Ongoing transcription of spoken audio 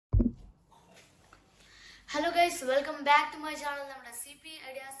Hello guys, welcome back to my channel. നമ്മുടെ CP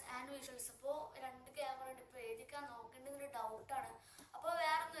ideas and visuals. അപ്പോൾ രണ്ട് camera ഉണ്ട്. ഇപ്പോൾ ഏതിക്കാൻ നോക്കേണ്ടത് ഡൗട്ട് ആണ്. അപ്പോൾ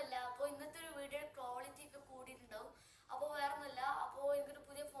വേറൊന്നുമില്ല. അപ്പോൾ ഇന്നത്തെ ഒരു വീഡിയോ ക്വാളിറ്റി ഒക്കെ കൂടിയിട്ടുണ്ടാവും. അപ്പോൾ വേറൊന്നുമില്ല. അപ്പോൾ എനിക്കൊരു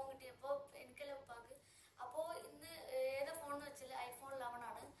പുതിയ ഫോൺ കിട്ടിയപ്പോൾ എനിക്കല്ല ഉപ്പാക്ക്. അപ്പോൾ ഇന്ന് ഏത് ഫോൺ എന്ന് വെച്ചാൽ iPhone 11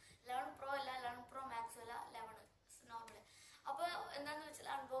 ആണ്. 11 Pro അല്ല, 11 Pro Max അല്ല, 11 നോർമൽ. അപ്പോൾ എന്താണെന്ന് വെച്ചാൽ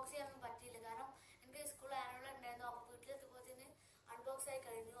അൺബോക്സ് ചെയ്യാനൊന്നും പറ്റിയില്ല. കാരണം എനിക്ക് സ്കൂളിൽ ആനുവൽ ഉണ്ടായിരുന്നു. അപ്പോൾ വീട്ടിലെത്തിയപ്പോൾ തന്നെ അൺബോക്സ് ആയി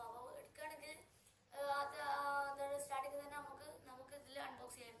കഴിഞ്ഞു. അപ്പോൾ എടുക്കുകയാണെങ്കിൽ സ്റ്റാർട്ടിങ് തന്നെ നമുക്ക് ഇതിൽ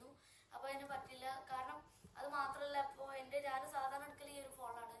അൺബോക്സ് ചെയ്യായിരുന്നു. അപ്പോൾ അതിന് പറ്റില്ല. കാരണം അത് മാത്രമല്ല, ഇപ്പോൾ ഞാൻ സാധാരണ എടുക്കൽ ഈ ഒരു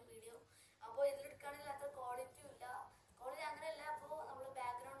ഫോണാണ് വീഡിയോ. അപ്പോൾ ഇതിലെടുക്കുകയാണെങ്കിൽ അത്ര ക്വാളിറ്റിയും ഇല്ല. ക്വാളിറ്റി അങ്ങനെയല്ല. അപ്പോൾ നമ്മൾ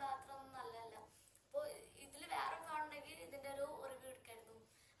ബാക്ക്ഗ്രൗണ്ട് അത്ര ഒന്നും നല്ലതല്ല. അപ്പോൾ ഇതിൽ വേറെ കാണണമെങ്കിൽ ഇതിൻ്റെ ഒരു റിവ്യൂ എടുക്കായിരുന്നു.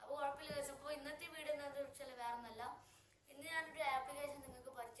 അപ്പോൾ കുഴപ്പമില്ല. അപ്പോൾ ഇന്നത്തെ വീഡിയോ എന്താണെന്ന് വെച്ചാൽ വേറെ ഒന്നല്ല. ഇന്ന് ഞാനൊരു ആപ്ലിക്കേഷൻ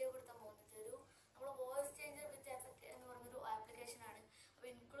നിങ്ങൾക്ക് പരിചയപ്പെടുത്താൻ പോകുന്നത് നമ്മൾ വോയിസ് ചേഞ്ചർ വിത്ത് എഫക്റ്റ് എന്ന് പറഞ്ഞൊരു ആപ്ലിക്കേഷനാണ്. അപ്പോൾ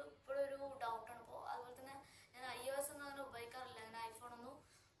എനിക്ക് ഇപ്പോഴൊരു ഡൗട്ടാണ്. അപ്പോൾ അതുപോലെ തന്നെ ഞാൻ iOS ഒന്നും അങ്ങനെ ഉപയോഗിക്കാറില്ല, അങ്ങനെ ഐഫോൺ ഒന്നും.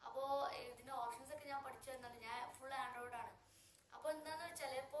 അപ്പോൾ ഇതിൻ്റെ ഓപ്ഷൻസ് ഒക്കെ ഞാൻ പഠിച്ചു വരുന്നുണ്ട്. ഞാൻ ഫുൾ ആൻഡ്രോയിഡ് ആണ്. അപ്പോൾ എന്താണെന്ന്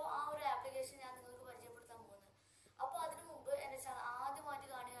വെച്ചാൽ ഇപ്പോൾ ആ ഒരു ആപ്ലിക്കേഷൻ ഞാൻ നിങ്ങൾക്ക് പരിചയപ്പെടുത്താൻ പോകുന്നത്. അപ്പോൾ അതിന് മുമ്പ് എൻ്റെ ചാനൽ ആദ്യമായിട്ട്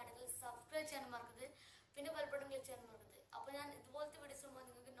കാണുകയാണെങ്കിൽ സബ്സ്ക്രൈബ് ചെയ്യാൻ മറക്കരുത്, പിന്നെ ബെൽബട്ടൺ ക്ലിക്ക് ചെയ്യാൻ മറക്കരുത്. അപ്പോൾ ഞാൻ ഇതുപോലത്തെ വീഡിയോസ് വരുമ്പോൾ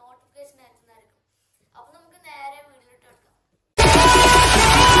നിങ്ങൾക്ക് നോട്ടിഫിക്കേഷൻ അയക്കുന്നതായിരിക്കും. അപ്പോൾ നമുക്ക് നേരെ വീഡിയോയിലോട്ട് എടുക്കാം.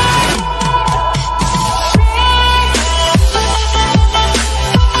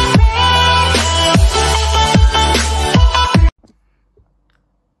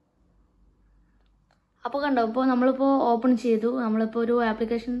 അപ്പോൾ കണ്ടോ, ഇപ്പോൾ നമ്മളിപ്പോൾ ഓപ്പൺ ചെയ്തു. നമ്മളിപ്പോൾ ഒരു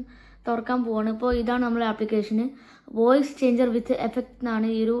ആപ്ലിക്കേഷൻ തുറക്കാൻ പോവാണ്. ഇപ്പോൾ ഇതാണ് നമ്മുടെ ആപ്ലിക്കേഷന്. വോയിസ് ചേഞ്ചർ വിത്ത് എഫക്റ്റ് എന്നാണ്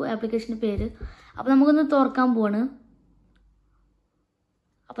ഈ ഒരു ആപ്ലിക്കേഷൻ്റെ പേര്. അപ്പോൾ നമുക്കൊന്ന് തുറക്കാൻ പോവാണ്.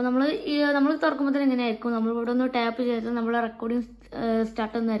 അപ്പോൾ നമ്മൾ തുറക്കുമ്പോൾ തന്നെ ഇങ്ങനെയായിരിക്കും. നമ്മളിവിടെ ഒന്ന് ടാപ്പ് ചെയ്താൽ നമ്മളെ റെക്കോർഡിങ്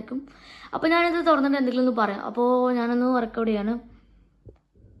സ്റ്റാർട്ട് ചെയ്യുന്നതായിരിക്കും. അപ്പോൾ ഞാനിത് തുറന്നിട്ട് എന്തെങ്കിലും ഒന്ന് പറയാം. അപ്പോൾ ഞാനൊന്ന് റെക്കോർഡ് ചെയ്യാണ്.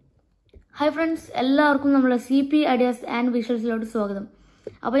 ഹായ് ഫ്രണ്ട്സ്, എല്ലാവർക്കും നമ്മളെ CP ഐഡിയാസ് ആൻഡ് വിഷ്വൽസിലോട്ട് സ്വാഗതം.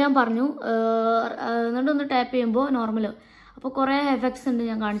 അപ്പോൾ ഞാൻ പറഞ്ഞു, എന്നിട്ട് ഒന്ന് ടാപ്പ് ചെയ്യുമ്പോൾ നോർമൽ. അപ്പോൾ കുറേ എഫക്ട്സ് ഉണ്ട്,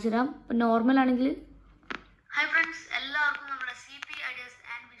 ഞാൻ കാണിച്ചു തരാം. അപ്പോൾ നോർമൽ ആണെങ്കിൽ ഹായ് ഫ്രണ്ട്സ്, എല്ലാവർക്കും നമ്മുടെ CP ഐഡിയാസ്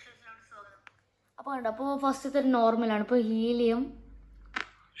ആൻഡ് വിഷ്വൽസിലോട്ട് സ്വാഗതം. അപ്പോൾ കണ്ടോ, അപ്പോൾ ഫസ്റ്റത്തെ ഒരു നോർമലാണ്. ഇപ്പോൾ ഹീലിയം.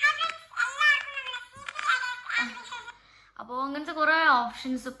 അപ്പോൾ അങ്ങനത്തെ കുറേ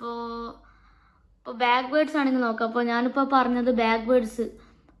ഓപ്ഷൻസ്. ഇപ്പോൾ ബാക്ക്വേർഡ്സ് ആണെങ്കിൽ നോക്കാം. അപ്പോൾ ഞാനിപ്പോൾ പറഞ്ഞത് ബാക്ക്വേർഡ്സ്.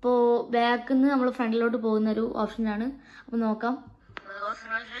 അപ്പോൾ ബാക്കിൽ നിന്ന് നമ്മൾ ഫ്രണ്ടിലോട്ട് പോകുന്നൊരു ഓപ്ഷനാണ്. അപ്പോൾ നോക്കാം.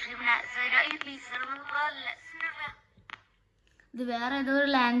 ഇത് വേറെ ഏതോ ഒരു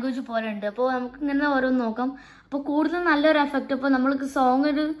ലാംഗ്വേജ് പോലെ ഉണ്ട്. അപ്പോൾ നമുക്ക് ഇങ്ങനെ ഓരോന്ന് നോക്കാം. അപ്പോൾ കൂടുതൽ നല്ലൊരു എഫക്റ്റ്. അപ്പോൾ നമ്മൾക്ക് സോങ്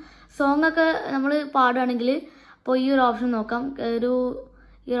ഒക്കെ നമ്മൾ പാടുകയാണെങ്കിൽ അപ്പോൾ ഈ ഒരു ഓപ്ഷൻ നോക്കാം. ഈ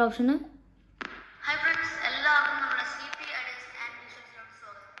ഒരു ഓപ്ഷന്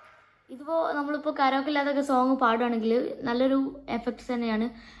ഇതിപ്പോൾ നമ്മളിപ്പോൾ കരോക്കെ ഇല്ലാതൊക്കെ സോങ് പാടുകയാണെങ്കിൽ നല്ലൊരു എഫക്ട്സ് തന്നെയാണ്.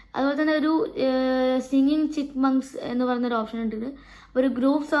 അതുപോലെ തന്നെ ഒരു സിംഗിങ് ചിക്ക് മങ്സ് എന്ന് പറയുന്നൊരു ഓപ്ഷൻ ഉണ്ട്. ഒരു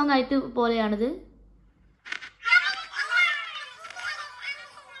ഗ്രൂപ്പ് സോങ് ആയിട്ട് പോലെയാണിത്.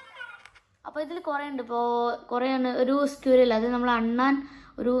 അപ്പോൾ ഇതിൽ കുറേ ഉണ്ട്. ഇപ്പോൾ കുറേ ഒരു സ്ക്യൂരില്ല. അത് നമ്മൾ അണ്ണാൻ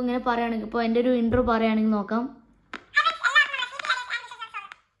ഒരു ഇങ്ങനെ പറയുകയാണെങ്കിൽ, ഇപ്പോൾ എൻ്റെ ഒരു ഇൻട്രോ പറയുകയാണെങ്കിൽ നോക്കാം.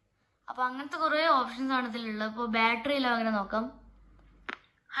 അപ്പോൾ അങ്ങനത്തെ കുറേ ഓപ്ഷൻസ് ആണ് ഇതിലുള്ളത്. ഇപ്പോൾ ബാറ്ററി എല്ലാം അങ്ങനെ നോക്കാം.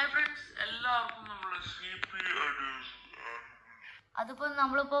 ഹായ് ഫ്രണ്ട്സ്, എല്ലാവർക്കും അതിപ്പോൾ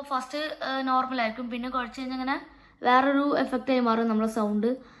നമ്മളിപ്പോൾ ഫസ്റ്റ് നോർമലായിരിക്കും, പിന്നെ കുറച്ച് കഴിഞ്ഞാൽ ഇങ്ങനെ വേറൊരു എഫക്റ്റ് ആയി മാറും നമ്മളെ സൗണ്ട്.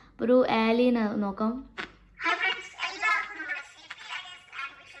 ഇപ്പോൾ ഒരു ആലിയൻ നോക്കാം.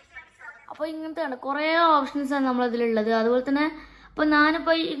 അപ്പോൾ ഇങ്ങനത്തെ കുറേ ഓപ്ഷൻസാണ് നമ്മളതിലുള്ളത്. അതുപോലെ തന്നെ അപ്പോൾ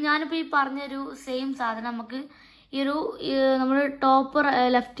ഞാനിപ്പോൾ ഈ പറഞ്ഞൊരു സെയിം സാധനം നമുക്ക് ഈ ഒരു നമ്മൾ ടോപ്പ്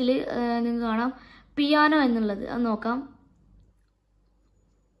ലെഫ്റ്റിൽ നിങ്ങൾക്ക് കാണാം പിയാനോ എന്നുള്ളത്. അത് നോക്കാം.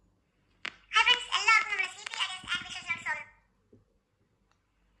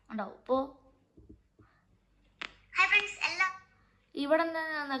 ഉണ്ടാവും. ഇപ്പോൾ ഇവിടെ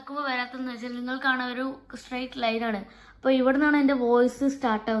നിൽക്കുമ്പോൾ വരാത്തതെന്ന് വെച്ചാൽ നിങ്ങൾക്കാണ് ഒരു സ്ട്രൈറ്റ് ലൈനാണ്. അപ്പോൾ ഇവിടെ നിന്നാണ് എൻ്റെ വോയിസ്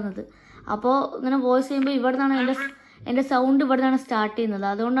സ്റ്റാർട്ട് ആവുന്നത്. അപ്പോൾ ഇങ്ങനെ വോയിസ് ചെയ്യുമ്പോൾ ഇവിടെ നിന്നാണ് എൻ്റെ സൗണ്ട് ഇവിടെ നിന്നാണ് സ്റ്റാർട്ട് ചെയ്യുന്നത്.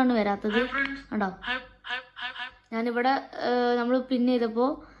 അതുകൊണ്ടാണ് വരാത്തത്. ഉണ്ടാവും. ഞാനിവിടെ നമ്മൾ പിൻ ചെയ്തപ്പോൾ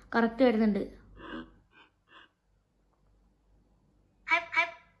കറക്റ്റ് വരുന്നുണ്ട്.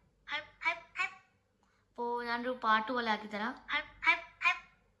 അപ്പോൾ ഞാനൊരു പാട്ട് പോലെ ആക്കി തരാം.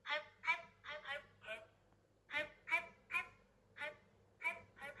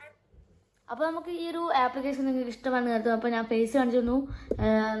 അപ്പോൾ നമുക്ക് ഈ ഒരു ആപ്ലിക്കേഷൻ നിങ്ങൾക്ക് ഇഷ്ടമാണെന്ന് കരുതും. അപ്പോൾ ഞാൻ ഫേസ് കാണിച്ചു തന്നു,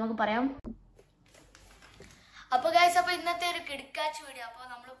 നമുക്ക് പറയാം. അപ്പോൾ ഗൈസ്, അപ്പോൾ ഇന്നത്തെ ഒരു കിടക്കാച്ച് വീഡിയോ. അപ്പോൾ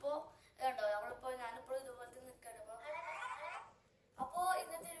ഞാനിപ്പോൾ ഇതുപോലത്തെ നിൽക്കുകയാണ്. അപ്പോൾ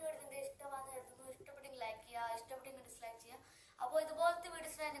ഇന്നത്തെ ഒരു വീഡിയോ നിങ്ങൾക്ക് ഇഷ്ടമാണെന്ന് കരുതുന്നു. ഇഷ്ടപ്പെട്ടെങ്കിൽ ലൈക്ക് ചെയ്യുക, ഇഷ്ടപ്പെട്ടെങ്കിൽ ഡിസ്ലൈക്ക് ചെയ്യുക. അപ്പോൾ ഇതുപോലത്തെ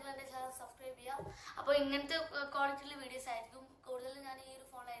വീഡിയോസിനായി നിങ്ങൾ എൻ്റെ ചാനൽ സബ്സ്ക്രൈബ് ചെയ്യുക. അപ്പോൾ ഇങ്ങനത്തെ ക്വാളിറ്റിയുള്ള വീഡിയോസ് ആയിരിക്കും കൂടുതൽ ഞാൻ ഈ ഒരു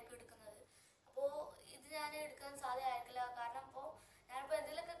ഫോണിൽ